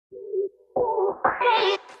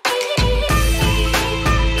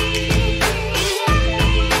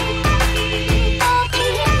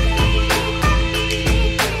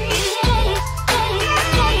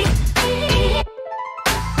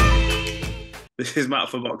This is Matt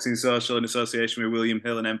for Boxing Social in association with William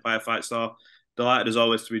Hill and Empire Fight Store. Delighted as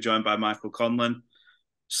always to be joined by Michael Conlan.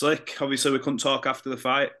 Slick, obviously we couldn't talk after the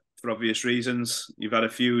fight for obvious reasons. You've had a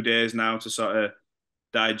few days now to sort of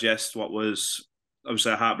digest what was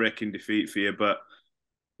obviously a heartbreaking defeat for you, but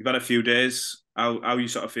you've had a few days. How are you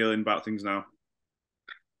sort of feeling about things now?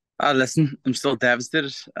 Listen, I'm still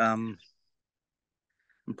devastated. I'm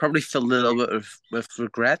probably filled a little bit with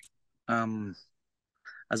regret. Um,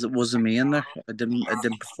 as it wasn't me in there. I didn't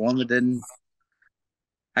perform.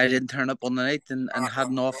 I didn't turn up on the night and had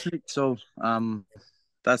an off night. So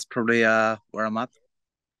that's probably where I'm at.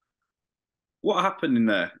 What happened in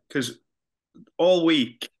there? Because all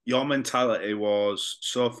week your mentality was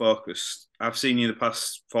so focused. I've seen you the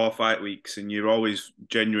past 4 5 weeks, and you're always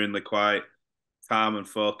genuinely quite calm and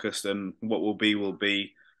focused, and what will be will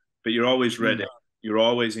be. But you're always ready. Mm, You're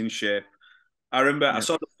always in shape. I remember I yeah,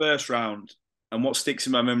 saw the first round, and what sticks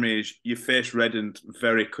in my memory is your face reddened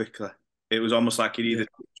very quickly. It was almost like it either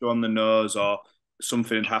yeah. hit you on the nose or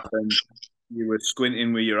something had happened. You were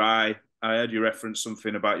squinting with your eye. I heard you reference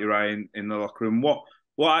something about your eye in the locker room. What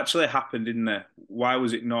actually happened in there? Why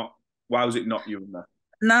was it not you in there?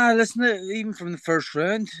 Nah, listen. Even from the first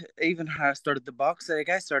round, even how I started the box, like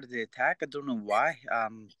I started the attack. I don't know why.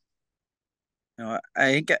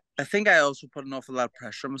 I think I also put an awful lot of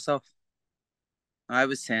pressure on myself. I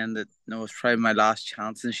was saying that it's probably my last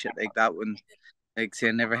chance and shit like that when like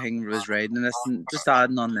saying everything was right and this and just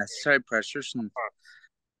adding unnecessary pressures and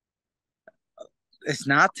it's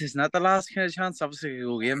not the last kind of chance. Obviously I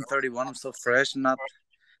go game 31, I'm still fresh and that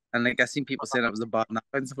and like I seen people saying it was a bad knockout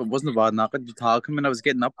and stuff. It wasn't a bad knockout, the tall coming. I was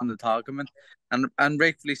getting up on the tall coming and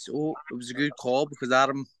rightfully so. It was a good call because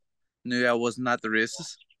Adam knew I wasn't at the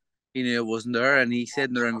races. He knew I wasn't there and he said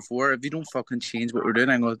in the round before, if you don't fucking change what we're doing,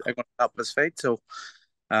 I'm gonna stop this fight. So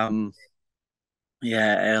um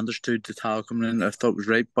yeah, I understood the towel coming in. I thought it was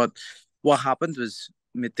right, but what happened was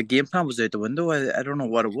the game plan was out the window. I don't know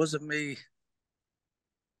what it was. I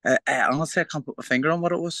honestly I can't put my finger on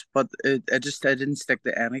what it was, but I didn't stick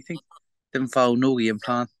to anything. Didn't follow no game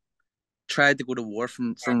plan. Tried to go to war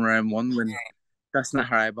from round one when that's not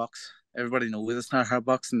how I box. Everybody knows it's not how I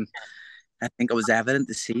box, and I think it was evident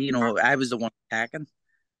to see. I was the one attacking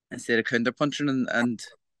instead of counter punching, and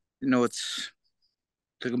it's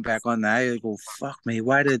looking back on that, I go, fuck me,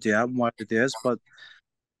 why did I do that? And why did I do this? But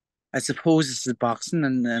I suppose this is boxing,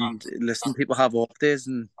 and listen, people have off days,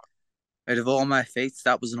 and out of all my fights,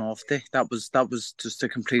 that was an off day. That was just a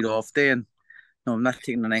complete off day, and no, I'm not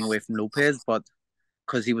taking anything away from Lopez, but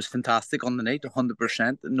because he was fantastic on the night,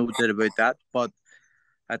 100%, no doubt about that. But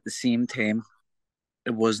at the same time,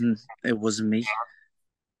 it wasn't me.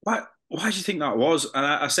 Why do you think that was? And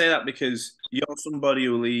I say that because you're somebody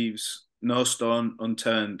who leaves no stone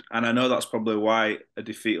unturned, and I know that's probably why a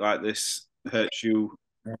defeat like this hurts you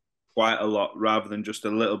quite a lot rather than just a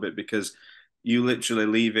little bit, because you literally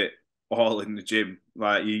leave it all in the gym.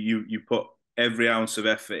 Like you put every ounce of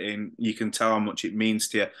effort in. You can tell how much it means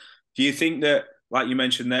to you. Do you think that, like you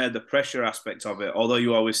mentioned there, the pressure aspect of it, although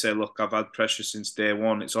you always say, look, I've had pressure since day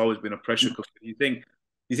one, it's always been a pressure cooker. Do you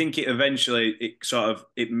think it eventually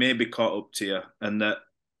it maybe caught up to you, and that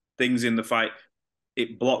things in the fight,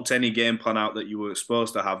 it blocked any game plan out that you were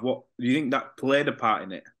supposed to have? What do you think that played a part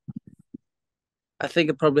in it? I think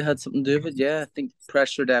it probably had something to do with it. Yeah, I think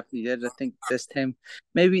pressure definitely did. I think this time,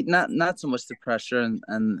 maybe not so much the pressure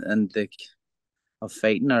and the of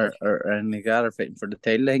fighting or anything like that or fighting for the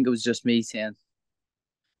title. I think it was just me saying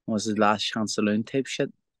was his last chance saloon type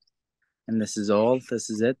shit. And this is all, this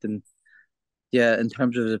is it. And yeah, in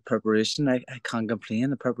terms of the preparation, I can't complain.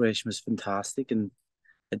 The preparation was fantastic and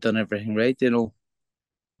I'd done everything right.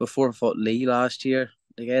 Before I fought Lee last year,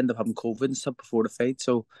 like I ended up having COVID and stuff before the fight.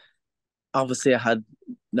 So obviously I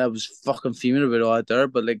was fucking fuming about all that there,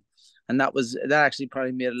 but like, and that actually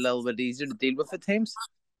probably made it a little bit easier to deal with at times.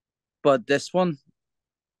 But this one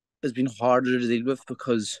has been harder to deal with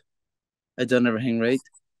because I done everything right,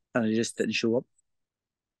 and I just didn't show up.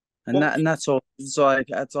 And What that's all. That's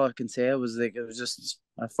all I can say. I was like, it was just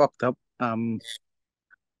I fucked up. I don't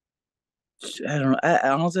know. I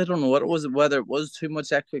honestly don't know what it was. Whether it was too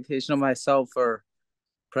much expectation of myself or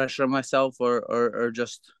pressure on myself, or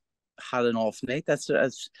just had an off night. That's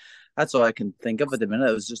all I can think of at the minute.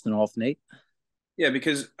 It was just an off night. Yeah,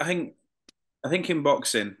 because I think in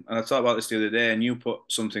boxing, and I talked about this the other day, and you put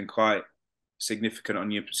something quite significant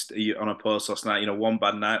on on a post last night. One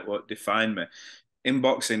bad night what defined me. In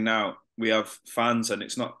boxing now, we have fans, and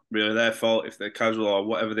it's not really their fault if they're casual or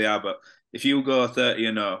whatever they are. But if you go 30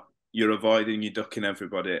 and 0, you're avoiding, you're ducking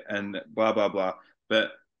everybody, and blah blah blah.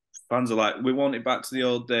 But fans are like, we want it back to the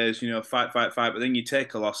old days, fight, fight, fight. But then you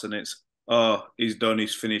take a loss, and it's oh, he's done,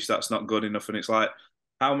 he's finished, that's not good enough. And it's like,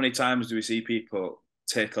 how many times do we see people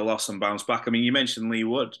take a loss and bounce back? I mean, you mentioned Lee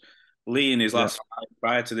Wood. Lee in his Yeah. last fight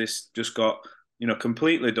prior to this just got,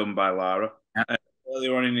 completely done by Lara. Yeah. And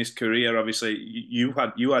earlier on in his career, obviously, you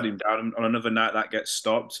had him down on another night that gets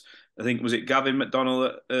stopped. I think was it Gavin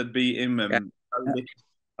McDonnell that beat him, Yeah. Yeah.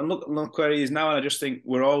 and look where he is now. And I just think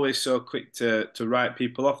we're always so quick to write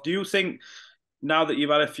people off. Do you think now that you've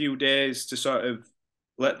had a few days to sort of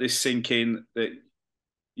let this sink in, that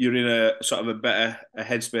you're in a sort of a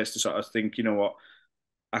headspace to sort of think, you know what,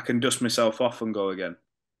 I can dust myself off and go again?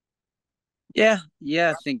 Yeah,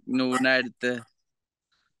 yeah, I think now that the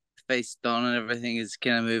fight's done and everything is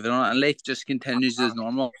kind of moving on, and life just continues as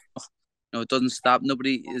normal. It doesn't stop.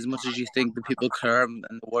 Nobody, as much as you think the people care and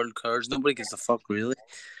the world cares, nobody gives a fuck really.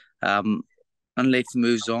 Um, and life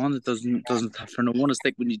moves on. It doesn't for no one. It's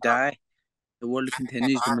like when you die, the world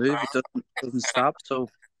continues to move. It doesn't stop. So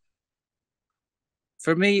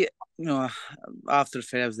for me, you know, after the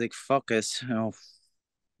fight, I was like, fuck this.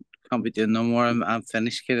 Can't be doing no more. I'm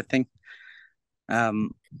finished, kind of thing.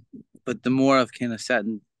 Um, but the more I've kind of sat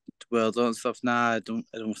and dwelled on stuff, nah, I don't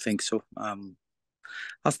think so.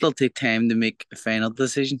 I'll still take time to make a final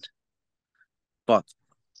decision, but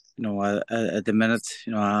at the minute,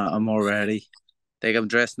 I'm already like I'm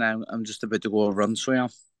dressed now. I'm just about to go a run, so I'm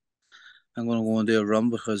going to go and do a run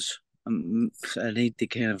because I need to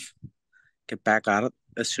kind of get back at it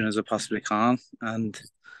as soon as I possibly can, and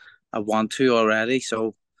I want to already.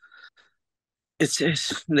 So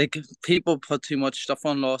it's like people put too much stuff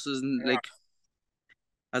on losses, and like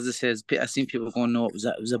as I said, I seen people going, "No, it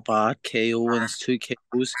was a bad KO and it's two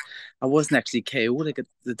KOs." I wasn't actually KO. Like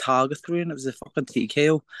the target threw and it was a fucking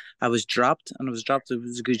TKO. I was dropped and I was dropped. It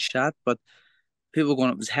was a good shot, but people were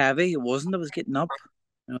going, "It was heavy." It wasn't. I was getting up.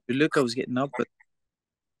 If you look, I was getting up, but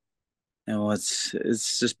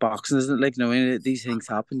it's just boxing, isn't it? Like, these things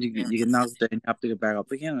happen. You get knocked down, you have to get back up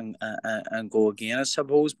again and go again, I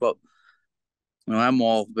suppose. But I'm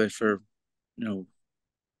all about for you know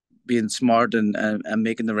being smart and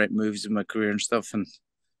making the right moves in my career and stuff. And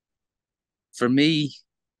for me,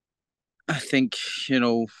 I think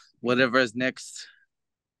whatever is next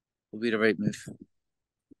will be the right move.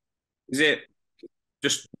 Is it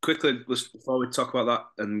just quickly before we talk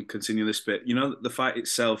about that and continue this bit? The fight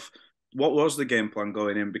itself. What was the game plan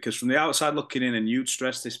going in? Because from the outside looking in, and you'd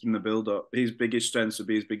stress this from the build-up, his biggest strengths would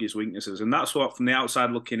be his biggest weaknesses, and that's what from the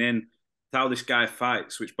outside looking in, how this guy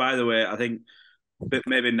fights. Which, by the way, I think bit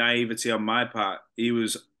maybe naivety on my part. He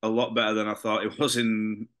was a lot better than I thought he was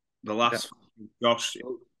in the Yeah. last. Josh,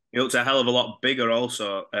 he looks a hell of a lot bigger,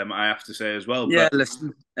 also. I have to say as well. Yeah, But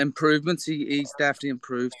listen, improvements. He's definitely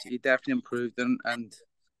improved. He definitely improved, and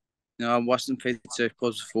I watched him fight South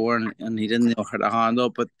Coast before, and he didn't know how to handle,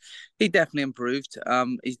 but he definitely improved.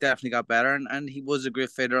 He's definitely got better, and he was a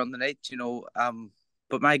great fighter on the night.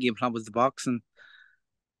 But my game plan was to box and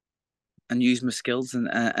use my skills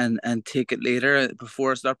and take it later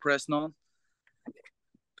before I start pressing on.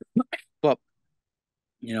 But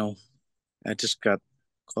you know, I just got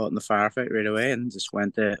caught in the firefight right away and just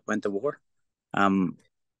went to war. Um,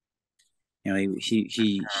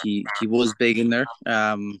 he was big in there.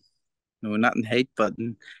 No, not in height, but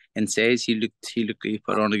in size, he looked he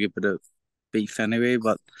put on a good bit of beef anyway.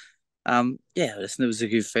 But yeah, listen, it was a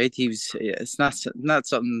good fight. It's not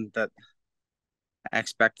something that I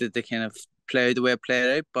expected to kind of play out the way it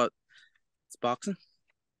played out, but it's boxing.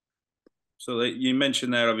 so you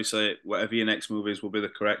mentioned there, obviously, whatever your next move is will be the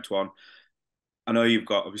correct one. I know you've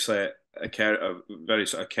got obviously a very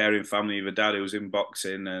sort of caring family. You have a dad who was in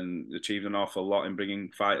boxing and achieved an awful lot in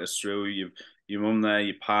bringing fighters through. You've your mum there,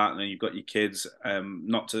 your partner, you've got your kids.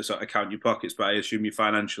 Not to sort of count your pockets, but I assume you're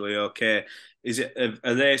financially okay. Is it?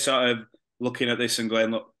 Are they sort of looking at this and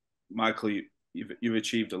going, "Look, Michael, you've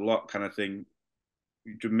achieved a lot," kind of thing,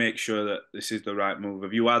 to make sure that this is the right move?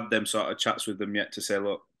 Have you had them sort of chats with them yet to say,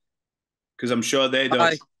 "Look," because I'm sure they don't.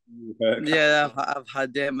 I Yeah, I've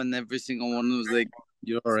had them, and every single one was like,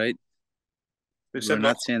 "You're all right." They We're said,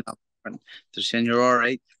 "Well, not saying that. They're saying you're all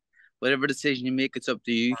right. Whatever decision you make, it's up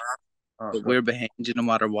to you. oh, But good." we're behind you no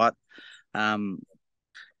matter what. Um,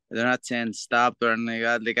 they're not saying stop or anything like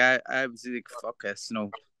that. Like I was like, fuck this.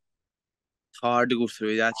 It's hard to go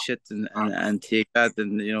through that shit and take that,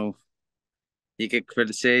 and you get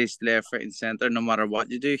criticized left, right, and center no matter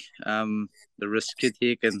what you do. The risk you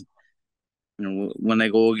take, and when I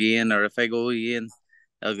go again or if I go again,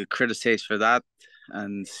 I'll get criticized for that.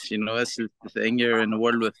 And this is the thing. You're in a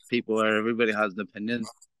world with people where everybody has an opinion.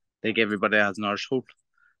 Like everybody has an arsehole.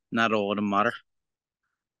 Not all of them matter.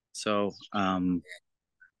 So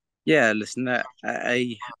yeah, listen,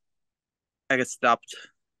 I got stopped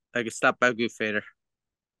like a step back good fighter.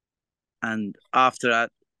 And after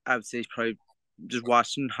that, I would say he's probably just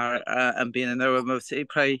watching her and being in there with him. I would say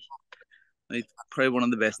probably one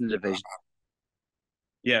of the best in the division.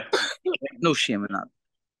 Yeah, No shame in that.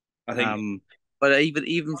 I think, Um, but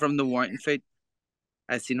even from the Warrington fight,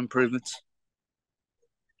 I've seen improvements.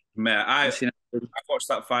 mate, I've seen improvements. I've watched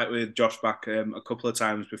that fight with Josh back a couple of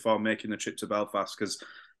times before making the trip to Belfast because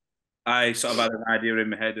I sort of had an idea in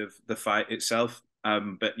my head of the fight itself.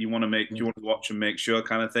 But you want to watch and make sure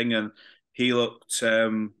kind of thing. And he looked,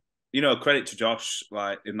 credit to Josh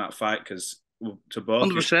like in that fight because to both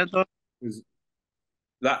you, 100% though. 'cause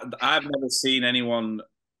that I've never seen anyone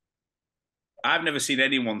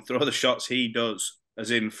throw the shots he does,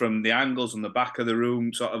 as in from the angles on the back of the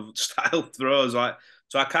room, sort of style throws. Like,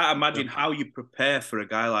 so I can't Yeah. imagine how you prepare for a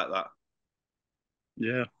guy like that.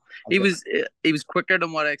 Yeah. He was quicker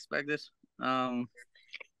than what I expected. Um,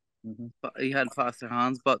 Mhm. but he had faster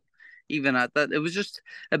hands. But even at that, it was just,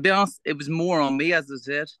 to be honest, it was more on me, as I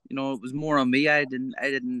said. It was more on me. I didn't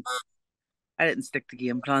stick to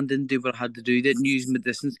game plan. Didn't do what I had to do. Didn't use my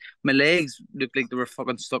distance. My legs looked like they were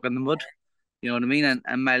fucking stuck in the mud. You know what I mean?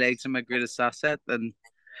 And my legs are my greatest asset. And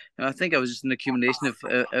I think I was just an accumulation of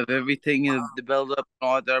everything. The build up,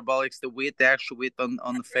 all the diabolics, the weight, the extra weight on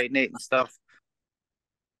the fight night and stuff.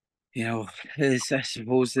 I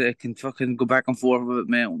suppose I can fucking go back and forth with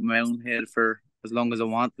my own head for as long as I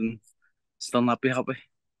want and still not be happy.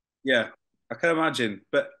 Yeah, I can imagine.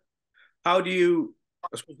 But how do you?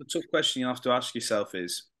 I suppose the tough question you have to ask yourself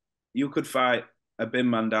is: you could fight a bin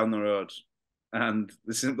man down the road, and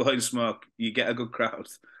this isn't blowing smoke. You get a good crowd,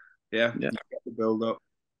 yeah. Yeah. You get the build up.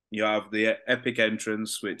 You have the epic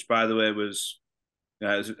entrance, which, by the way, was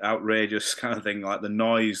outrageous kind of thing, like the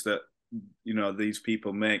noise that these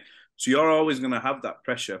people make. So you're always going to have that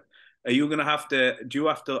pressure. Are you going to have to? Do you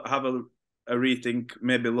have to have a rethink?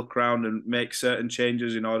 Maybe look around and make certain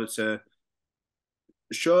changes in order to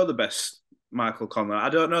show the best Michael Conlan. I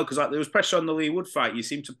don't know because like, there was pressure on the Lee Wood fight. You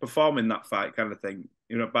seem to perform in that fight, kind of thing.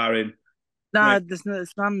 Barring. Nah, it's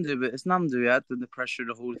nothing to do with it's nothing to do with that, the pressure,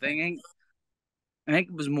 the whole thing. I think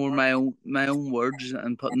it was more my own words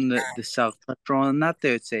and putting the self pressure on, not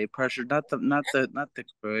the outside pressure, not the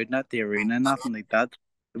crowd, not the arena, nothing like that.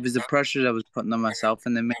 It was the pressure that I was putting on myself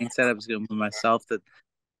and the mindset I was giving for myself that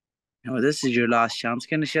this is your last chance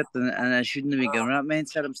kind of shit, and I shouldn't be given that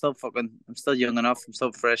mindset. I'm still young enough, I'm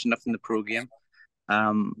still fresh enough in the pro game.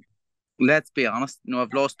 Um, let's be honest,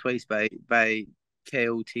 I've lost twice by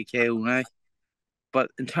KO TKO now, but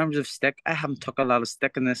in terms of stick, I haven't took a lot of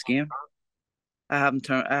stick in this game. I haven't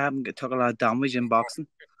took a lot of damage in boxing.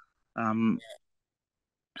 Um,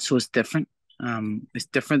 so it's different. It's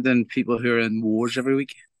different than people who are in wars every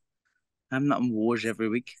week. I'm not in wars every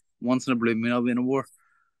week. Once in a blue moon, I'll be in a war.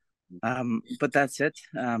 But that's it.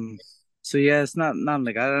 So yeah, it's not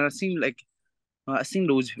like that. And I've seen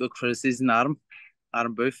loads of people criticizing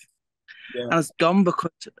Adam Booth, Yeah, and it's dumb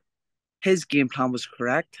because his game plan was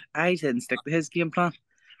correct. I didn't stick to his game plan,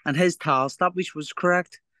 and his towel stoppage was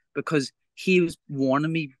correct because he was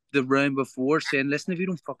warning me the round before, saying, "Listen, if you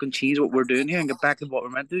don't fucking change what we're doing here and get back to what we're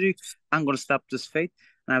meant to do, I'm going to stop this fight."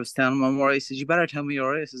 And I was telling him I'm alright. He says, "You better tell me you're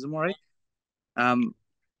alright." I says, "I'm alright." Um,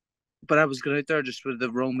 but I was going out there just with the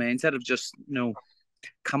wrong mindset of just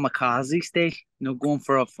kamikaze style, going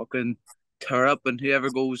for a fucking tear up and whoever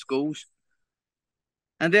goes goes.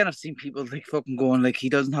 And then I've seen people like fucking going like he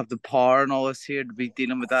doesn't have the power and all this here to be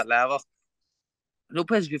dealing with that level.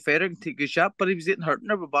 Lopez be fair and take a shot, but he was hitting hurting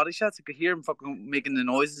her with body shots. I could hear him fucking making the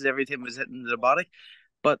noises every time he was hitting the body.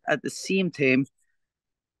 But at the same time,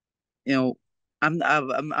 you know, I'm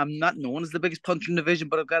not known as the biggest puncher in the division,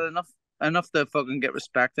 but I've got enough to fucking get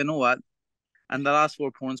respect. I know what. And the last four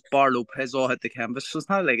opponents, bar Lopez, all hit the canvas. So it's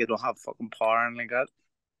not like I don't have fucking power and like that.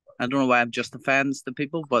 I don't know why I'm justifying this to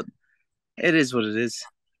people, but it is what it is.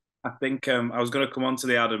 I think I was going to come on to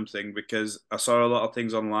the Adam thing because I saw a lot of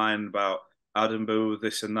things online about Adam Booth,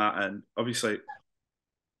 this and that, and obviously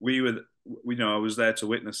we were, I was there to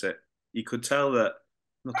witness it. You could tell that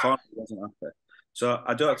the corner wasn't happy. So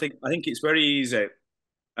I think it's very easy.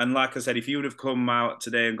 And like I said, if you would have come out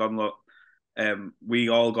today and gone, look, we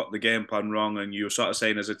all got the game plan wrong, and you were sort of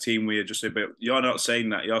saying as a team we adjusted, but you're not saying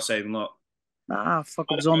that. You're saying, look, Ah, fuck,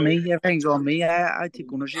 it was on me. Everything's on me. I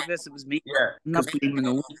take ownership of this. It was me. yeah, I'm not because blaming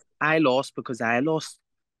no one. I lost because I lost,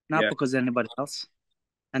 not yeah, because of anybody else.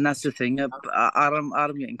 And that's the thing. Adam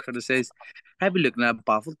getting criticised. I'd be looking at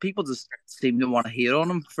baffled. People just seem to want to hate on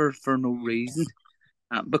him for no reason.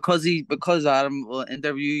 Because Adam will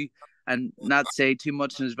interview and not say too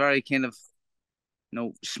much and is very kind of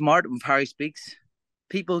smart with how he speaks.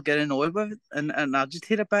 People get annoyed with it, and I just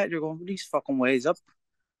hit it back. You're going, these fucking ways up.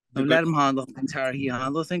 It's a Now good. let him handle things how he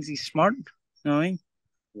handles things. He's smart. You know what I mean?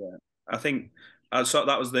 Yeah, I think I sort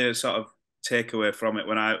that was the sort of takeaway from it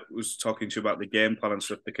when I was talking to you about the game plan and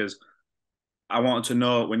stuff because I wanted to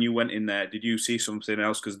know when you went in there, did you see something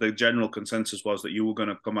else? Because the general consensus was that you were going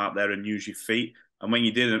to come out there and use your feet, and when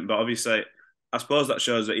you didn't, but obviously, I suppose that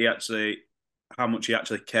shows that he actually how much he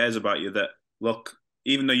actually cares about you. That look,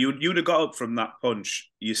 even though you'd have got up from that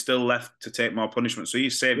punch, you still left to take more punishment. So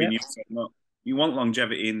he's saving Yeah, you. Saying, look, you want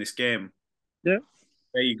longevity in this game. yeah.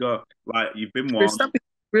 There you go. Like you've been Great warned. stuff.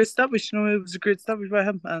 Great stuff. You know, it was a great stuff by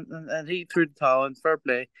him, and he threw the towel in fair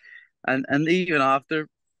play. And even after,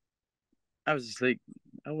 I was just like,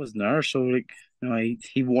 I wasn't there. So like, you know,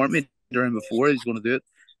 he warned me during before he was going to do it.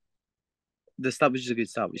 The stoppage is a good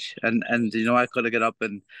stoppage, and you know, I could have got up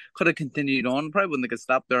and could have continued on. Probably wouldn't have got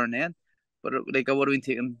stopped there and then, but like I would have been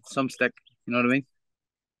taking some stick. You know what I mean?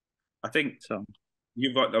 I think So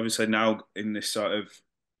you've got obviously now in this sort of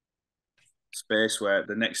space where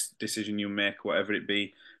the next decision you make, whatever it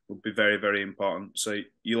be, will be very, very important. So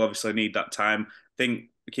you'll obviously need that time. I think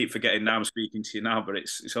I keep forgetting now I'm speaking to you now, but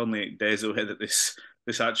it's only days away that this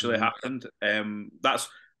actually mm. happened. That's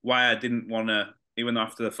why I didn't want to. Even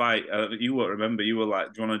after the fight, you won't remember. You were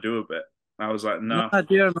like, "Do you want to do a bit?" I was like, No, "No." I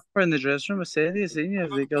do remember in the dressing room. I said, "You seen you?" I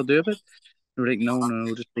was like, "I'll do it." They were like, "No, no,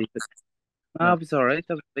 no, just leave it." Ah, No, it was all right.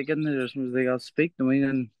 I was like in the dressing room. I was like, "I'll speak to me."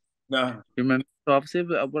 And no, you remember? So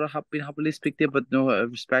obviously, I would have been happily speak to you, but no, I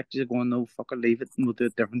respect you going. No, fucking leave it, and we'll do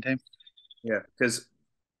it different time. yeah, because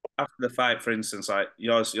after the fight, for instance, like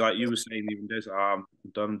yours, like you were saying, even days, oh, I'm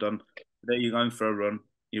done, done. Today you're going for a run.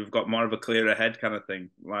 You've got more of a clearer head kind of thing.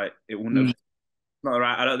 Like it wouldn't have Mm, not the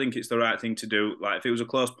right. I don't think it's the right thing to do. Like if it was a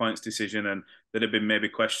close points decision and there'd have been maybe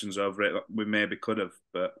questions over it, we maybe could have.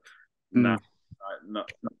 But nah, mm.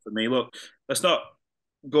 not for me. Look, let's not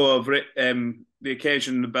go over it. The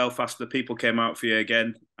occasion, the Belfast, the people came out for you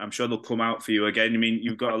again. I'm sure they'll come out for you again. I mean,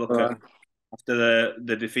 you've got to look at Uh, after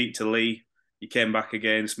the defeat to Lee, you came back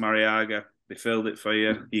against Mariaga. They filled it for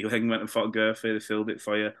you. You then went and fought Gurphy. They filled it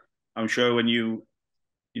for you. I'm sure when you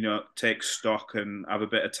take stock and have a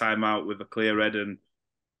bit of time out with a clear head and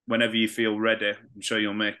whenever you feel ready, I'm sure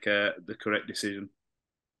you'll make the correct decision.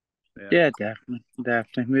 Yeah, yeah, definitely,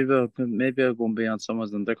 definitely. Maybe I'll go and be on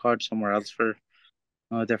someone's undercard somewhere else for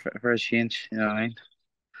different for a change. You know what I mean?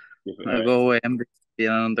 give it I'll away. go away and be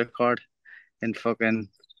on undercard in fucking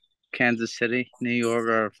Kansas City, New York,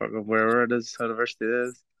 or fucking wherever it is, university it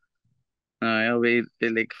is. I'll be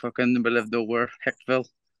like fucking in the middle of nowhere, Hickville,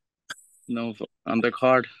 no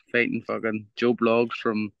undercard, fighting fucking Joe Blogs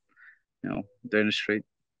from down the street.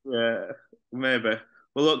 Yeah, maybe.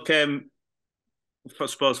 Well, look, I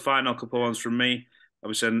suppose final couple of ones from me.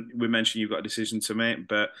 Obviously, we mentioned you've got a decision to make,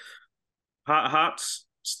 but Hearts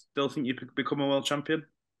still think you could become a world champion?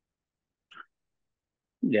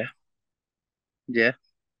 Yeah, yeah,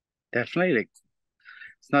 definitely. Like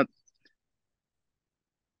it's not.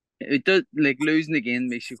 It does like losing again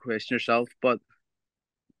makes you question yourself, but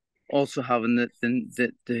also having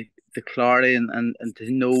the clarity and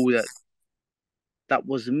to know that that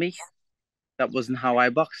wasn't me, that wasn't how I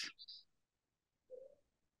box,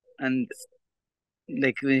 and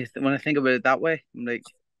like when I think about it that way, I'm like,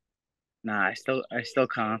 nah, I still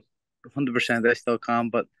can't, 100%, I still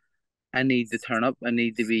can't, but I need to turn up, I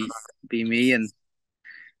need to be me, and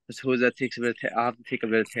I suppose that takes a bit of time. I have to take a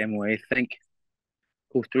bit of time away, think,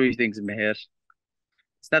 go through things in my head.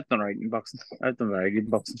 It's not done right in boxing. I've done very good in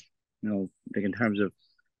boxing, like in terms of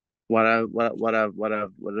what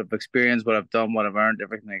I've experienced, what I've done, what I've earned,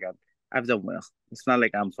 everything I got. I've done well. It's not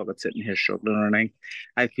like I'm fucking sitting here struggling or anything.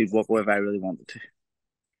 I could walk away if I really wanted to,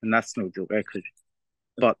 and that's no joke. I could,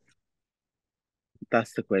 but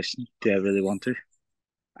that's the question: do I really want to?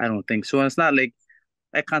 I don't think so. And it's not like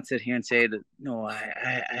I can't sit here and say that. No,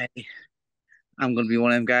 I'm gonna be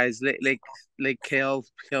one of them guys like Kale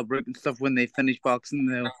Brook and stuff. When they finish boxing,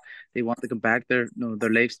 they want to come back. Their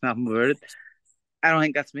life's not about it. I don't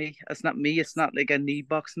think that's me. It's not me. It's not like I need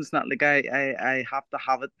boxing. It's not like I have to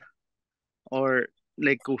have it or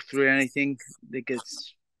like go through anything. Like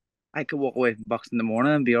I could walk away from boxing in the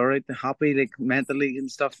morning and be all right and happy like mentally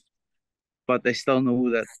and stuff. But I still know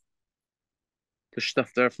that there's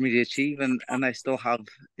stuff there for me to achieve, and I still have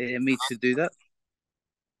me to do that.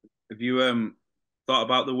 Have you thought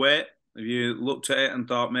about the weight? Have you looked at it and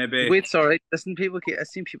thought maybe Weight's all right. Listen, I've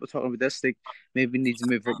seen people talking about this, like maybe need to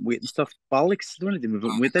move up weight and stuff. Bollocks, don't need to move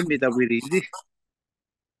up weight. I made that weight easy.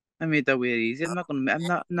 I made that way easy. I'm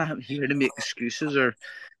not here to make excuses or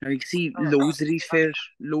you can see loads of these fairs,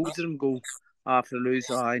 loads of them go after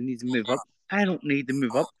lose, I need to move up. I don't need to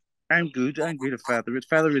move up. I'm good. I'm good at featherweight.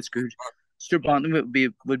 Featherweight's good. Stuart Bantam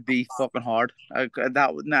would be fucking hard.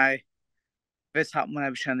 That would now. If this happened when I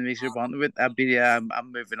was trying to make Stuart Bantam, I'd be I'm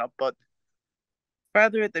moving up. But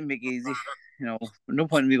featherweight they make easy. No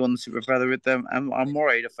point in me going to super featherweight them. I'm more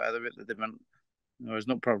out of featherweight at the minute. There's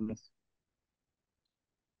no problem.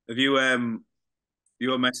 Have you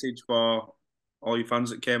a message for all your fans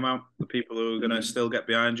that came out, the people who are gonna still get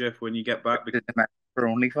behind you when you get back? Because For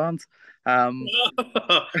OnlyFans. Um,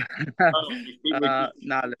 we keep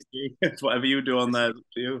nah, whatever you do on there, it's up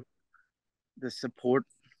to you. the support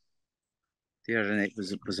the other night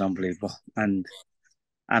was unbelievable, and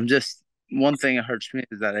I'm just one thing that hurts me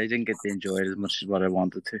is that I didn't get to enjoy it as much as what I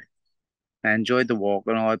wanted to. I enjoyed the walk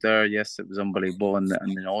and all out there. Yes, it was unbelievable, and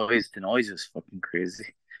the noise was fucking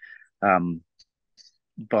crazy. Um,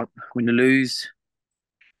 but when you lose,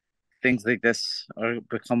 things like this are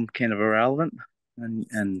become kind of irrelevant,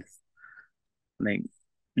 and like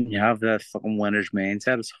when you have that fucking winner's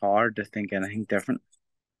mindset, it's hard to think anything different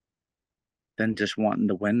than just wanting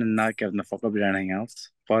to win and not giving a fuck about anything else.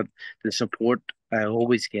 But the support I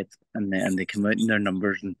always get, and they come out in their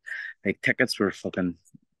numbers, and like tickets were fucking,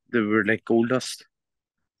 they were like gold dust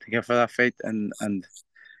to get for that fight, and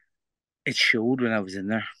it showed when I was in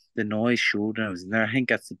there. The noise showed when I was in there. I think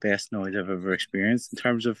that's the best noise I've ever experienced in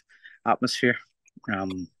terms of atmosphere.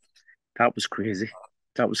 Um, that was crazy.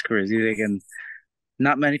 That was crazy. Like, and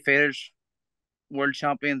not many fighters, world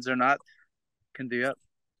champions or not, can do it.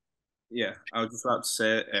 Yeah, I was just about to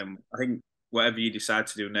say, I think whatever you decide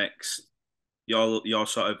to do next, your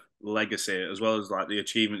sort of legacy, as well as like the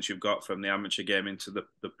achievements you've got from the amateur game into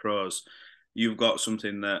the pros, you've got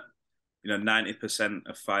something that 90%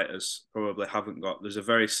 of fighters probably haven't got. There's a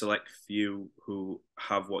very select few who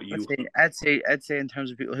have what I'd you say, have. I'd say, I'd say, in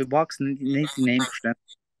terms of people who box, 99%.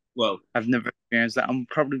 Well, I've never experienced that. I'm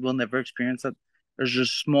probably will never experience it. There's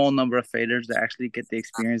just a small number of fighters that actually get to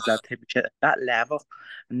experience that type of shit, that level,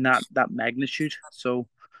 and that magnitude. So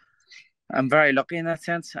I'm very lucky in that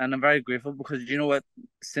sense, and I'm very grateful because you know what,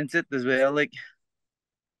 since it as well, like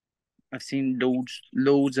I've seen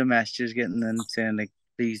loads of messages getting in saying like,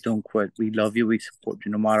 please don't quit. We love you. We support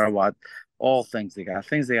you no matter what. All things they got,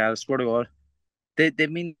 things they got. I swear to God, they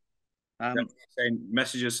mean yeah, um saying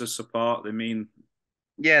messages of support, they mean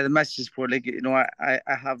yeah, the message support, like I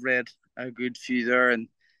have read a good few there, and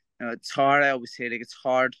it's hard. I always say like it's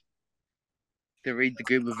hard to read the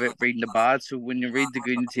good without reading the bad. So when you read the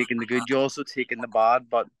good and taking the good, you also taking the bad.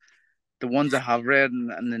 But the ones I have read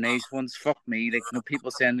and the nice ones, fuck me. Like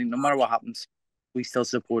people saying no matter what happens, we still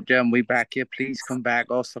support you and we back you. Please come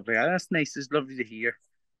back. All stuff like that. That's nice. It's lovely to hear.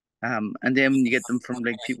 And then when you get them from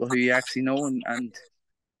like people who you actually know and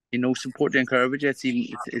support you and encourage you, it's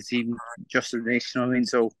even just as nice. You know what I mean?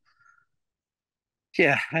 So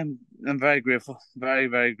yeah, I'm very grateful, very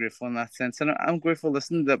very grateful in that sense, and I'm grateful.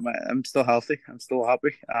 Listening that I'm still healthy, I'm still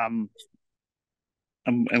happy. I'm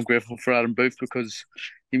grateful for Adam Booth because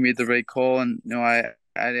he made the right call, and I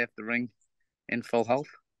left the ring in full health.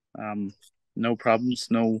 Um, no problems,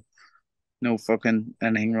 no fucking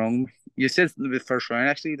anything wrong. You said the first round,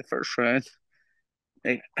 actually, the first round,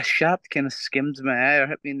 like, a shot kind of skimmed my eye or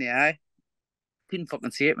hit me in the eye. Couldn't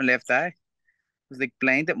fucking see it, my left eye. I was like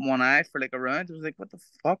blind at one eye for like a round. I was like, what the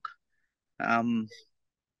fuck? Um,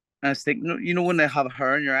 and I was thinking, when they have a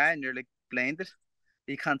hair in your eye and you're like blinded,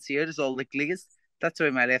 you can't see it. It's all like glazed. That's the way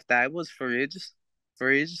my left eye was for ages,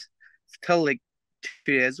 till like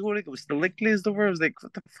 2 days ago. Like it was still like glazed over. I was like,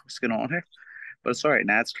 what the fuck's going on here? But it's all right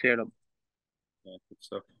now. It's cleared up. yeah, good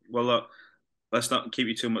stuff. Well, look, let's not keep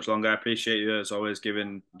you too much longer. I appreciate you as always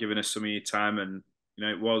giving us some of your time, and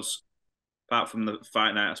it was, apart from the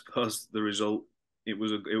fight night, I suppose the result. It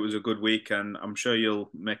was a good week, and I'm sure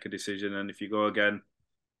you'll make a decision. And if you go again,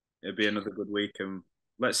 it'll be another good week. And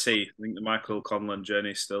let's see. I think the Michael Conlan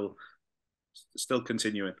journey is still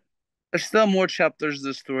continuing. There's still more chapters of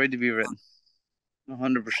the story to be written.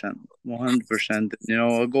 100%, 100%.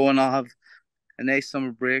 I'll go and I'll have a nice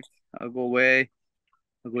summer break. I'll go away.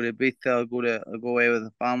 I'll go to Ibiza. I'll go away with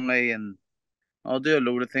the family, and I'll do a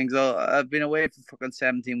load of things. I've been away for fucking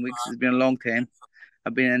 17 weeks. It's been a long time.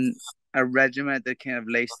 I've been in a regimented kind of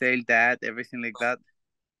lifestyle, diet, everything like that.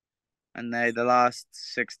 And now the last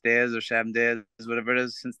 6 days or 7 days, whatever it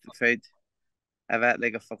is, since the fight, I've had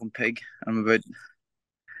like a fucking pig. I'm about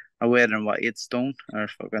I weighed in what 8 stone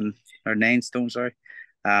or 9 stone, sorry.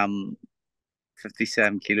 Um,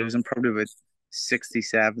 57 kilos. I'm probably about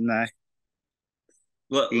 67 now.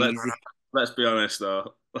 Let, let, Easy. let's be honest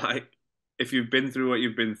though. Like, if you've been through what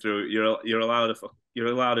you've been through, you're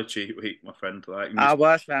allowed a cheat week, my friend. Like, I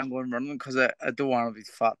was why I'm going running because I don't want to be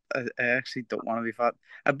fat. I actually don't want to be fat.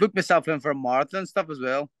 I booked myself in for a marathon stuff as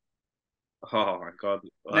well. Oh my God.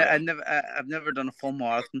 I've never done a full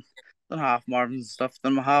marathon. Done half marathons and stuff.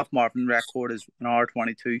 Done my half marathon record is an hour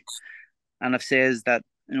 22, and I've says that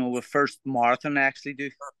the first marathon I actually do,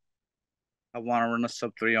 I want to run a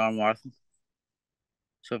sub 3 hour marathon.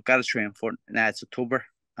 So I've got to train for it. Now it's October,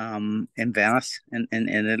 in Venice, in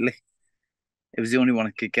Italy. It was the only one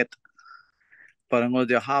I could get, but I'm going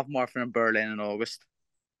to do a half marathon in Berlin in August,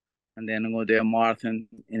 and then I'm going to do a marathon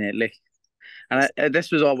in Italy. And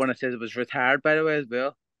this was all when I said I was retired, by the way, as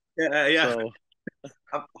well. Yeah, yeah. So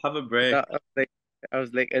Have a break. I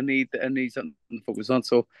was like, I need something to focus on.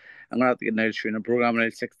 So I'm gonna have to get another training program,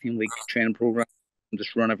 another 16-week training program, and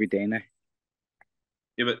just run every day now.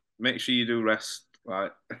 Yeah, but make sure you do rest.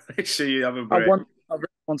 Right. Make sure you have a I break. want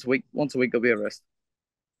once a week. Once a week, I'll be a rest.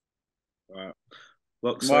 Right.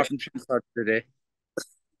 Looks More like. often training starts today.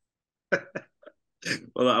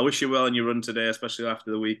 Well, I wish you well on your run today, especially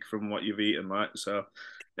after the week from what you've eaten, right? So,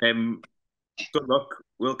 um, good luck.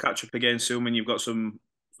 We'll catch up again soon when you've got some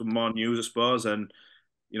more news, I suppose. And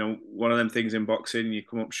one of them things in boxing, you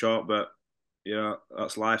come up short, but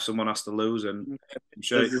that's life. Someone has to lose, and I'm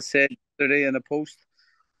sure. As I said today in a post,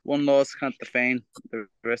 one loss can't define the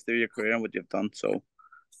rest of your career and what you've done. So,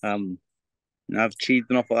 um, I've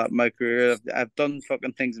achieved enough of that in my career. I've done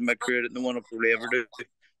fucking things in my career that no one will probably ever do.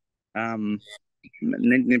 Um,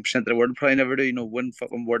 90% of the world probably never do. Win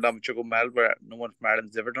fucking world amateur gold medal where no one from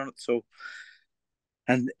Ireland's ever done it. So,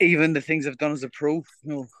 and even the things I've done as a pro,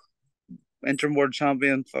 interim world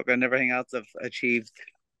champion, fucking everything else I've achieved,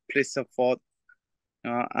 places I've fought.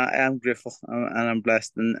 I am grateful and I'm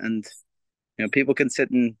blessed. And people can sit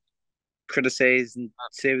and criticize and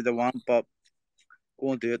say what they want, but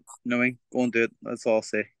go and do it. Knowing, go and do it. That's all I'll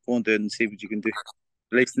say. Go and do it and see what you can do.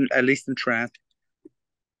 At least in trying.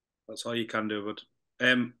 That's all you can do, bud.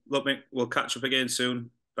 Look, mate, we'll catch up again soon.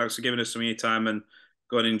 Thanks for giving us some of your time and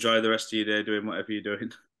go and enjoy the rest of your day doing whatever you're doing.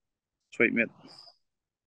 Sweet mate.